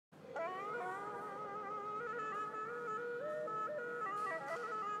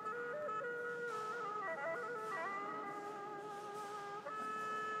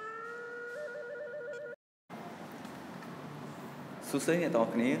សួស្តីអ្នកទាំងអ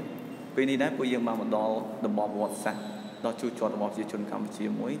ស់គ្នាពេលនេះដែរពួកយើងបានមកដល់តំបន់ប្រវត្តិសាស្ត្រដ៏ជូរចត់របស់ប្រជាជនកម្ពុជា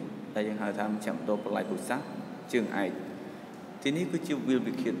មួយដែលយើងហៅថាមជ្ឈមណ្ឌលប្រល័យពូជសាសន៍ជើងឯកទីនេះគឺជាវាល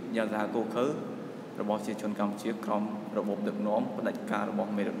វិឃាតយ៉ាងសាហាវគោខើរបស់ប្រជាជនកម្ពុជាក្រោមរបបដឹកនាំផ្ដាច់ការរប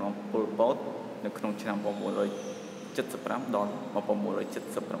ស់មេដឹកនាំប៉ុល ពតនៅក្នុងឆ្នាំ1975ដល់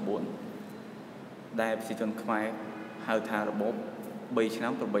1979ដែលប្រជាជនខ្មែរហៅថារបប3ឆ្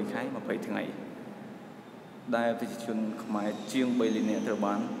នាំ8ខែ20ថ្ងៃដែលប្រជាជនខ្មែរជាង3លាននាក់ត្រូវ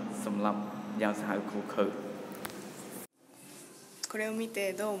បានសម្លាប់យ៉ាងសាហាវឃោឃៅこれを見て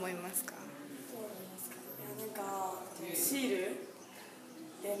どう思いますか？なんかシール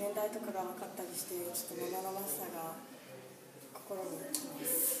で年代とかが分かったりしてちょっと生々しさが心にきます。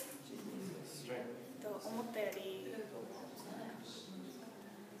思ったより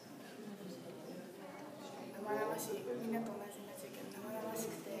生々しいみんなと同じになっちゃうけど生々し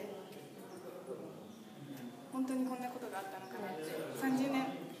くて本当にこんなことがあったのかなって30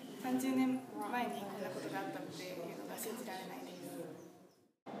年前にこんなことがあったっていうのが信じられないです。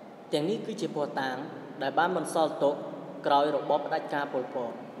ទាំងនេះគឺជាភស្តុតាងដែលបានបន្សល់ទុកក្រោយរបបផ្ដាច់ការប៉ុល ព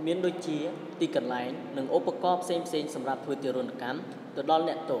តមានដូចជាទីកន្លែងនិងឧបករណ៍ផ្សេងសម្រាប់ធ្វើទារុណកម្មទៅដល់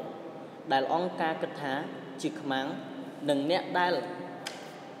អ្នកទោសដែលអង្គការគិតថាជាខ្មាំងនិងអ្នកដែ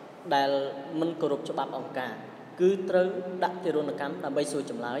លមិនគោរពច្បាប់អង្គការគឺត្រូវដាក់ទារុណកម្មដើម្បីសួរ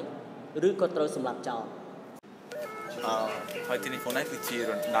ចម្លើយឬក៏ត្រូវសម្លាប់ចោលហើយទីនេះផងដែរគឺជា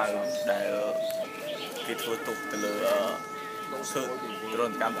រណ្ដៅដែលគេធ្វើទុកទៅលើធ្វើទរ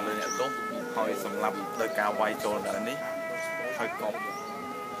ណកម្មទៅលើអ្នកទោសហើយសម្លាប់ដោយការវាយចូលដល់នេះហើយកប់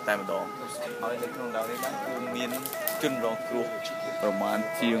តែម្ដងហើយនៅក្នុងដល់នេះដែរគឺមានជនរងគ្រោះប្រមាណ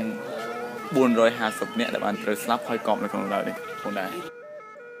ជាង450នាក់ដែលបានត្រូវស្លាប់ហើយកប់នៅក្នុងដល់នេះផងដែរ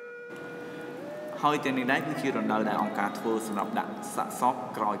ហើយទាំងនេះដែរគឺជារណ្ដៅដែលអង្គការធ្វើសម្រាប់ដាក់សាកសព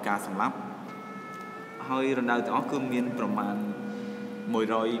ក្រោយការសម្លាប់ហើយរណ្ដៅទាំងអស់គឺមានប្រមាណ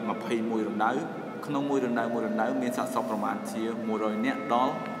121រណ្ដៅក្នុងមួយរណ្ដៅមានសាកសពប្រមាណជា100នាក់ដ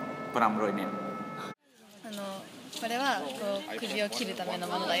ល់500នាក់これはこう首を切るための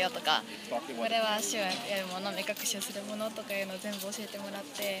ものだよとかこれは足をやるもの目隠しをするものとかいうのを全部教えてもらっ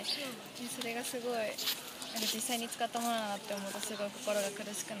てそれがすごい実際に使ったものだなって思うとすごい心が苦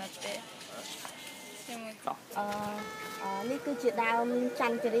しくなってでもនេះគឺជាដើមច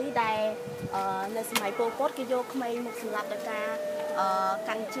ន្ទគិរីដែលនៅសម័យប៉ុល ពតគេយកក្មេងមកសម្លាប់ដោយការ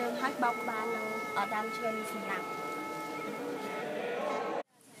កាន់ជើងហើយបោកក្បាលនឹងដើមឈើនេះសម្រាប់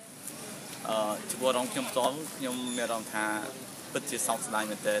ចំពោះរងខ្ញុំផ្ទាល់ខ្ញុំមានអារម្មណ៍ថាពិតជាសោកស្ដាយ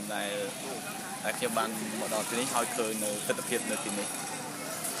មែនទែនដែលខ្ញុំបានមកដល់ទីនេះហើយឃើញនៅទស្សនវិជ្ជានៅទីនេះ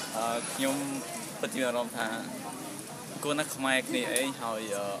ខ្ញុំពិតជាមានអារម្មណ៍ថាគួរណាស់ខ្មែរគ្នាអីហើយ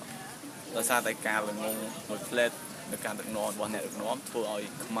ដោយសារតែការល្ងងមួយផ្លែតនៅការដឹកនាំរបស់អ្នកដឹកនាំធ្វើឲ្យ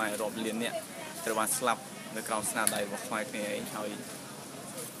ខ្មែររាប់លានអ្នកត្រូវបានស្លាប់នៅក្រោមស្នាដៃរបស់ខ្មែរគ្នាឯងហើយ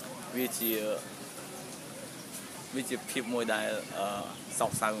វាជាភាពមួយដែលសោ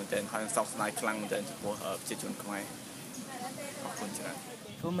កសៅមែនទែនហើយសោកស្ដាយខ្លាំងមែនទែនចំពោះប្រជាជនខ្មែរអរគុណច្រើន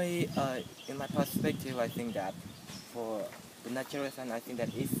For me, in my perspective, I think that for the naturalists, I think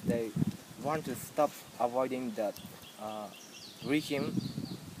that if they want to stop avoiding that regime,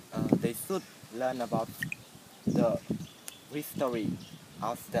 they should learn about the history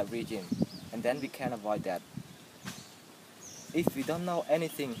of that regime, and then we can avoid that. If we don't know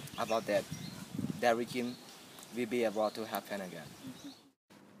anything about that regime, we'll be able to happen again.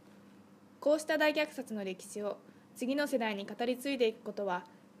 こうした大虐殺の歴史を次の世代に語り継いでいくことは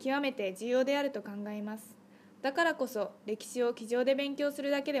極めて重要であると考えます。だからこそ歴史を机上で勉強する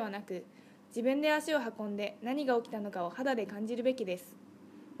だけではなく自分で足を運んで何が起きたのかを肌で感じるべきです。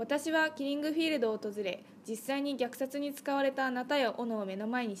私はキリングフィールドを訪れ実際に虐殺に使われたナタや斧を目の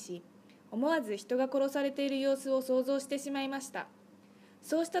前にし思わず人が殺されている様子を想像してしまいました。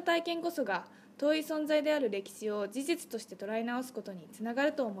そうした体験こそが遠い存在である歴史を事実として捉え直すことにつなが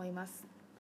ると思います。